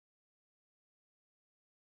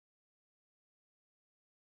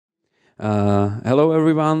Hello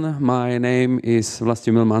everyone, my name is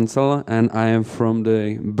Mancl and I am from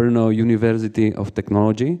the Brno University of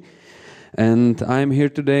Technology. And I'm here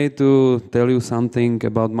today to tell you something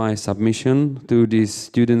about my submission to this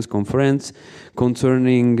students' conference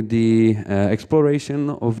concerning the exploration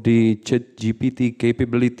of the ChatGPT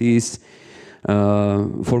capabilities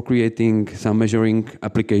for creating some measuring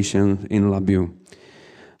application in LabVIEW.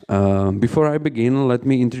 Before I begin, let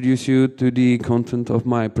me introduce you to the content of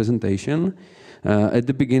my presentation. At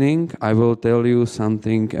the beginning, I will tell you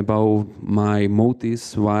something about my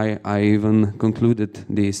motives, why I even concluded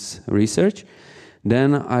this research.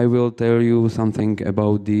 Then I will tell you something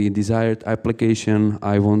about the desired application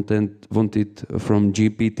I wanted from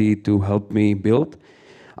GPT to help me build.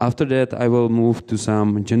 After that, I will move to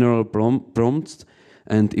some general prompts,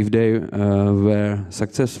 and if they were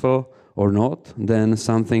successful, or not, then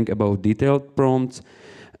something about detailed prompts,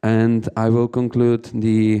 and I will conclude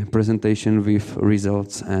the presentation with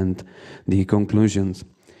results and the conclusions.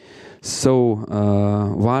 So,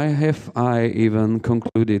 why have I even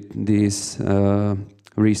concluded this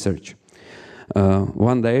research?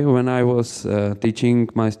 One day when I was teaching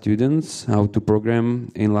my students how to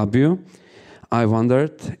program in LabVIEW, I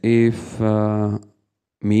wondered if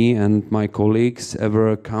me and my colleagues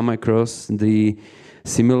ever come across the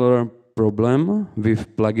similar problem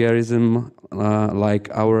with plagiarism like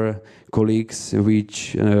our colleagues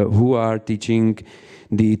who are teaching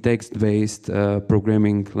the text-based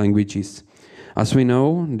programming languages. As we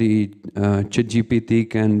know, the ChatGPT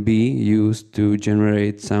can be used to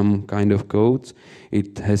generate some kind of codes.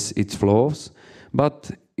 It has its flaws,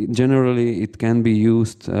 but generally it can be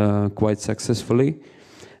used quite successfully,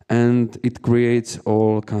 and it creates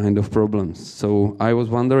all kind of problems. So I was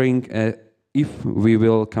wondering if we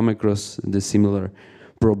will come across the similar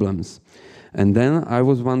problems. And then I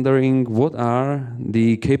was wondering what are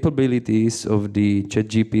the capabilities of the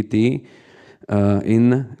ChatGPT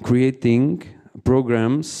in creating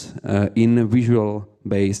programs in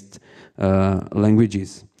visual-based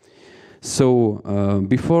languages. So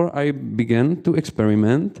before I began to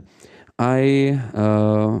experiment, I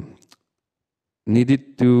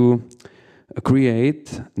needed to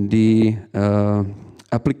create the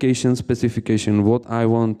application specification, what I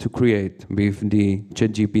want to create with the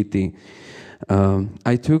ChatGPT.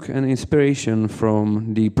 I took an inspiration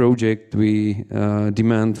from the project we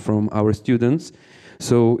demand from our students.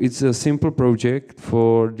 So it's a simple project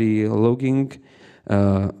for the logging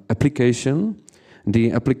application.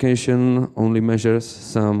 The application only measures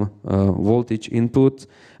some voltage input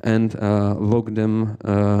and log them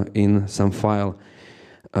in some file.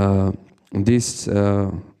 This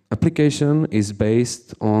application is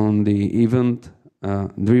based on the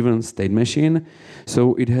event-driven state machine,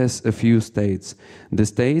 so it has a few states. The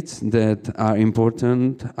states that are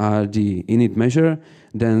important are the init measure,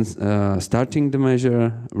 then starting the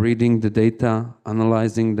measure, reading the data,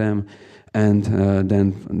 analyzing them, and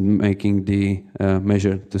then making the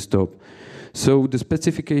measure to stop. So the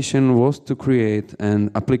specification was to create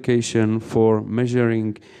an application for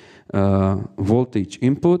measuring voltage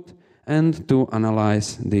input and to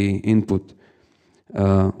analyze the input.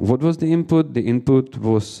 What was the input? The input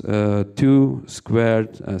was two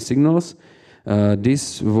squared signals.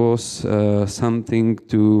 This was something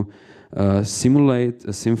to simulate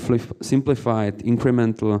a simplified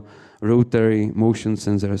incremental rotary motion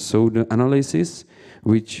sensor. So the analysis,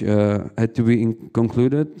 which had to be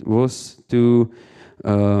concluded, was to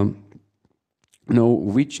know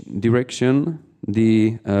which direction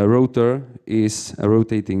the rotor is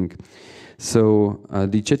rotating. So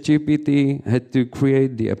the ChatGPT had to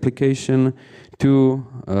create the application to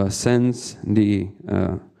sense the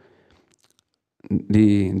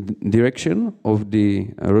direction of the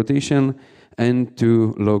rotation and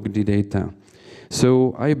to log the data.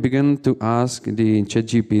 So I began to ask the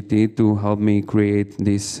ChatGPT to help me create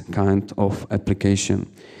this kind of application.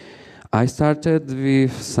 I started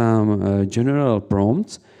with some general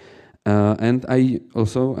prompts, and I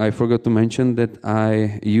forgot to mention that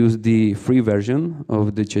I used the free version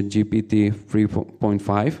of the ChatGPT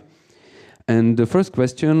 3.5. And the first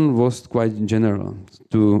question was quite general: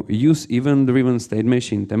 to use event-driven state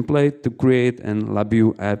machine template to create an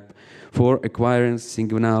LabVIEW app for acquiring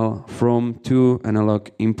signal from two analog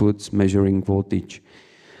inputs measuring voltage.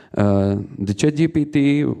 The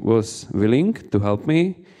ChatGPT was willing to help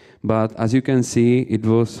me, but as you can see, it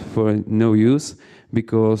was for no use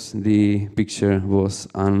because the picture was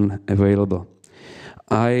unavailable.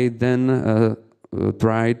 I then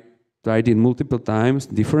tried it multiple times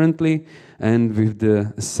differently and with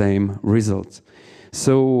the same results.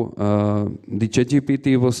 So the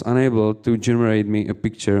ChatGPT was unable to generate me a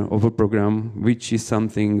picture of a program, which is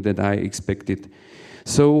something that I expected.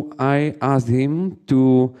 So I asked him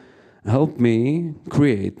to help me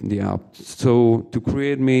create the app. So to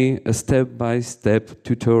create me a step-by-step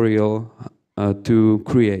tutorial to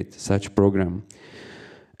create such program.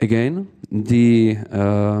 Again, the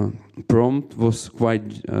prompt was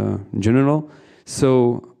quite general,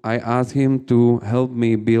 so I asked him to help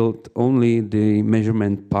me build only the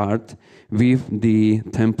measurement part with the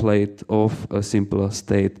template of a simple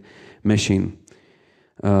state machine.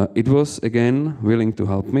 It was again willing to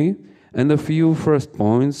help me, and a few first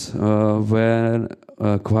points were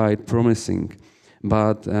quite promising.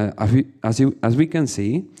 But as we can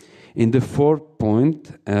see, in the fourth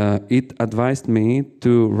point, it advised me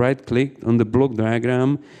to right-click on the block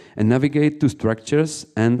diagram and navigate to structures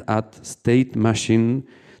and add state machine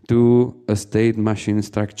to a state machine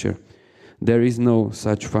structure. There is no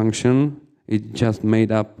such function, it just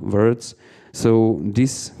made up words. So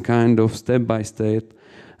this kind of step-by-step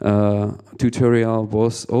tutorial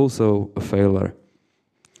was also a failure.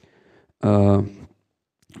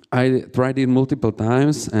 I tried it multiple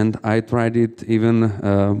times, and I tried it even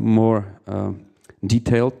more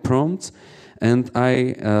detailed prompts. And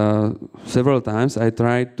several times I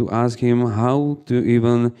tried to ask him how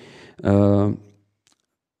to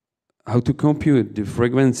compute the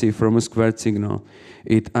frequency from a squared signal.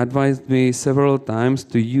 It advised me several times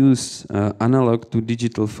to use analog to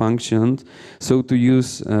digital functions, so to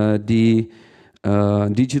use the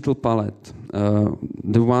digital palette.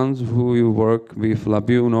 The ones who work with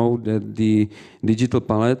LabVIEW know that the digital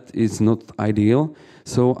palette is not ideal,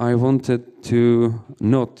 so I wanted to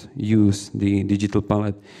not use the digital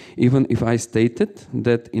palette. Even if I stated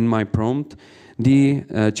that in my prompt, the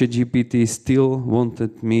ChatGPT still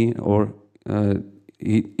wanted me, or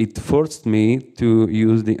it forced me to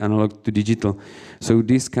use the analog to digital. So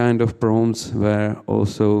these kind of prompts were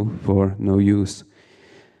also for no use.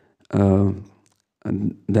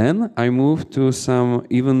 And then I moved to some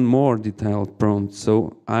even more detailed prompts.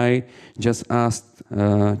 So I just asked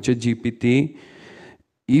ChatGPT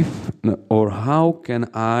if or how can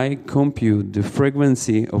I compute the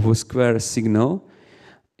frequency of a square signal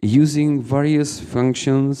using various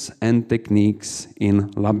functions and techniques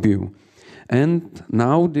in LabVIEW. And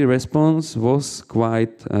now the response was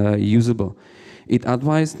quite usable. It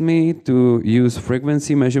advised me to use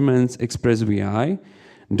frequency measurements expressed VI.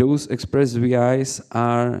 Those expressed VIs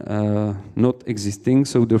are not existing,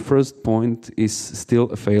 so the first point is still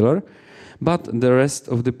a failure, but the rest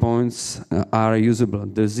of the points are usable.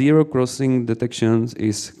 The zero crossing detections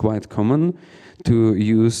is quite common to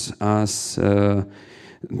use as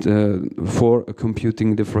for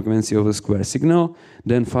computing the frequency of a square signal,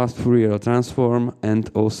 then fast Fourier transform, and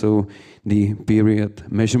also the period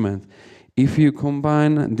measurement. If you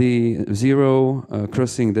combine the zero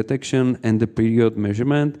crossing detection and the period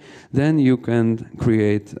measurement, then you can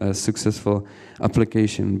create a successful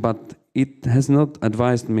application. But it has not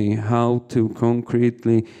advised me how to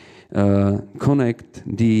concretely connect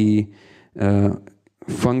the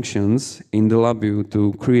functions in the LabVIEW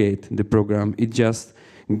to create the program. It just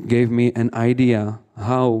gave me an idea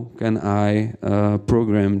how can I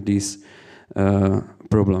program this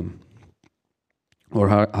problem, or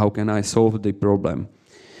how can I solve the problem.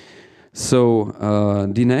 So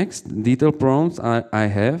the next detailed prompts I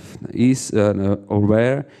have is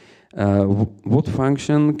what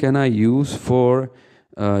function can I use for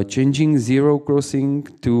changing zero crossing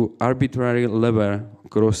to arbitrary level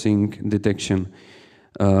crossing detection.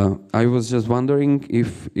 I was just wondering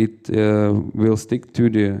if it will stick to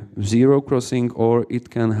the zero crossing, or it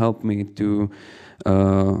can help me to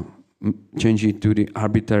change it to the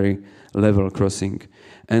arbitrary level crossing.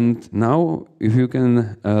 And now, if you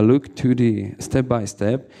can look to the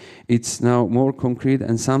step-by-step, it's now more concrete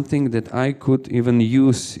and something that I could even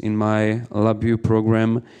use in my LabVIEW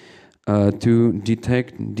program to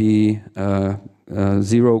detect the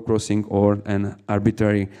zero crossing or an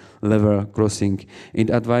arbitrary level crossing. It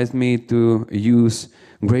advised me to use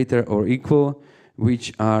greater or equal,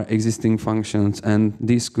 which are existing functions, and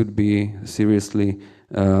this could be seriously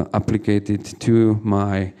applied to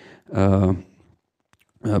my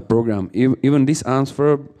program. Even this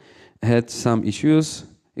answer had some issues.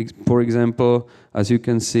 For example, as you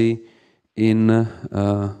can see in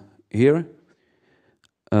here,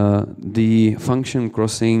 the function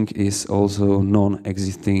crossing is also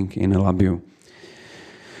non-existing in LabVIEW.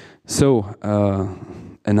 So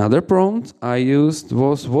Another prompt I used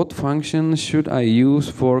was what function should I use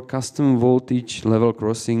for custom voltage level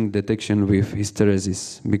crossing detection with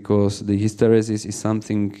hysteresis, because the hysteresis is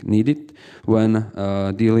something needed when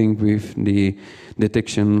dealing with the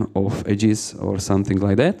detection of edges or something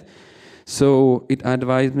like that. So it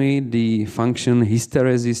advised me the function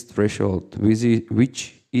hysteresis threshold,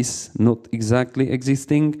 which is not exactly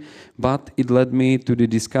existing, but it led me to the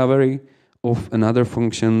discovery of another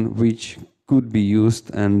function which could be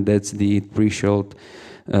used, and that's the threshold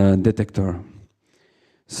detector.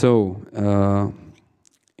 So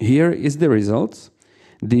here is the results.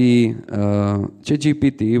 The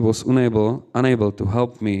ChatGPT was unable to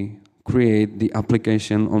help me create the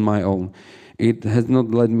application on my own. It has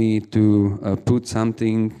not led me to put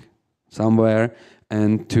something somewhere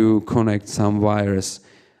and to connect some wires.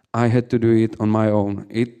 I had to do it on my own.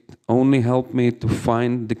 It only helped me to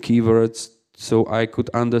find the keywords so I could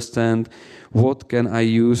understand what can I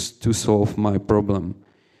use to solve my problem.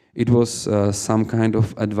 It was some kind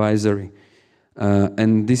of advisory.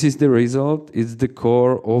 And this is the result. It's the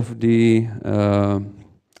core of the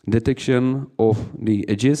detection of the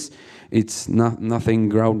edges. It's nothing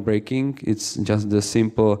groundbreaking. It's just a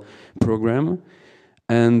simple program.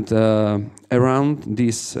 And around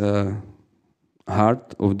this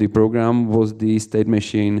heart of the program was the state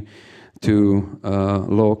machine to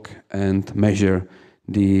log and measure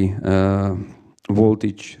the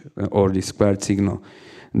voltage or the squared signal.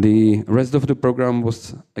 The rest of the program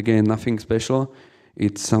was, again, nothing special.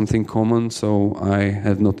 It's something common, so I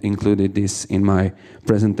have not included this in my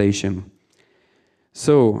presentation.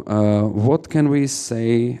 So, what can we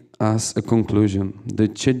say as a conclusion? The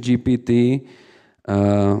ChatGPT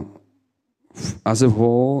as a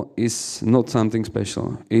whole is not something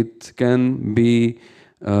special. It can be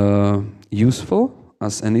useful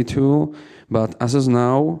as any tool, but as of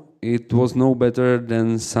now, it was no better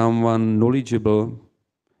than someone knowledgeable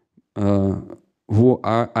who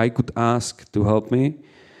I could ask to help me,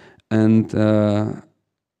 and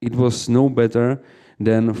it was no better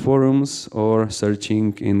than forums or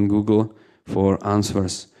searching in Google for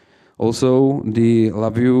answers. Also, the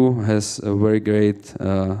LabVIEW has a very great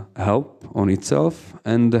help on itself,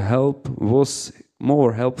 and the help was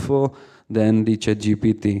more helpful than the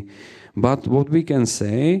ChatGPT. But what we can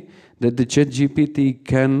say that the ChatGPT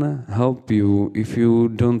can help you if you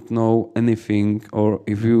don't know anything, or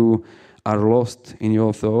if you are lost in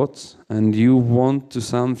your thoughts and you want to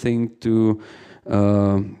something to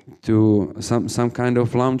some kind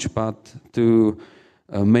of launch pad to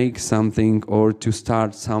make something or to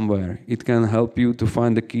start somewhere. It can help you to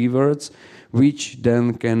find the keywords which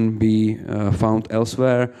then can be found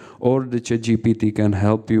elsewhere, or the ChatGPT can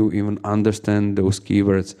help you even understand those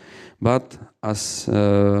keywords. But as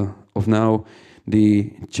of now,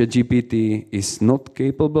 the ChatGPT is not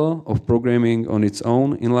capable of programming on its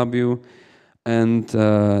own in LabVIEW, and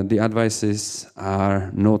the advices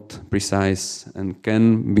are not precise and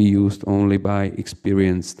can be used only by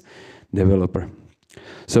experienced developer.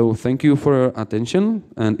 So thank you for your attention,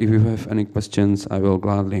 and if you have any questions, I will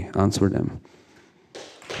gladly answer them.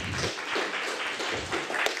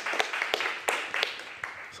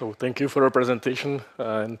 So thank you for your presentation,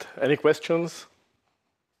 and any questions?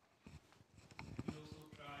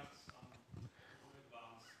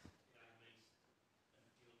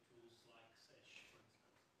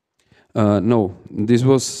 No, this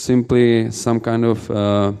was simply some kind of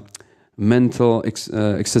mental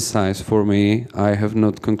exercise for me. I have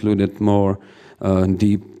not concluded more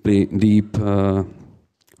deep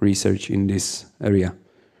research in this area.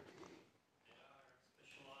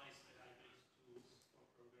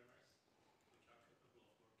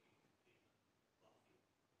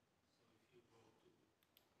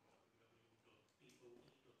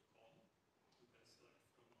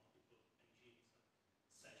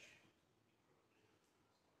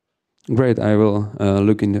 Great, I will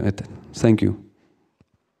look into it. Thank you.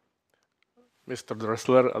 Mr.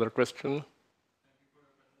 Dressler, other question?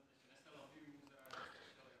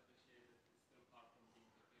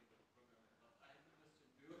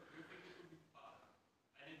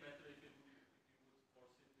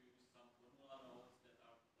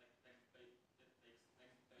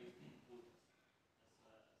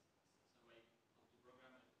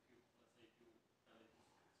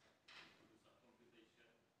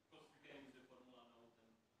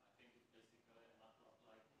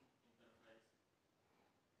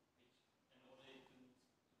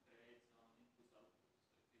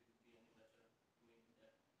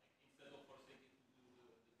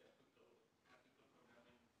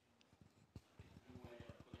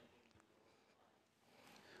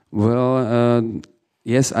 Well,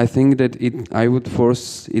 Yes, I think that I would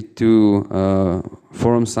force it to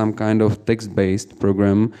form some kind of text-based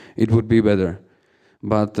program. It would be better.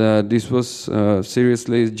 But this was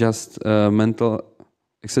seriously just a mental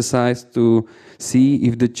exercise to see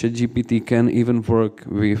if the ChatGPT can even work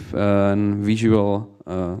with a visual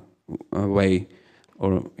way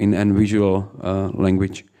or in a visual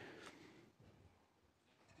language.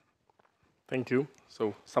 Thank you.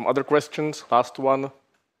 So some other questions? Last one.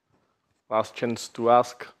 Last chance to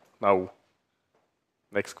ask now.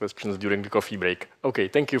 Next questions during the coffee break. Okay,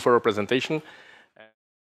 thank you for your presentation.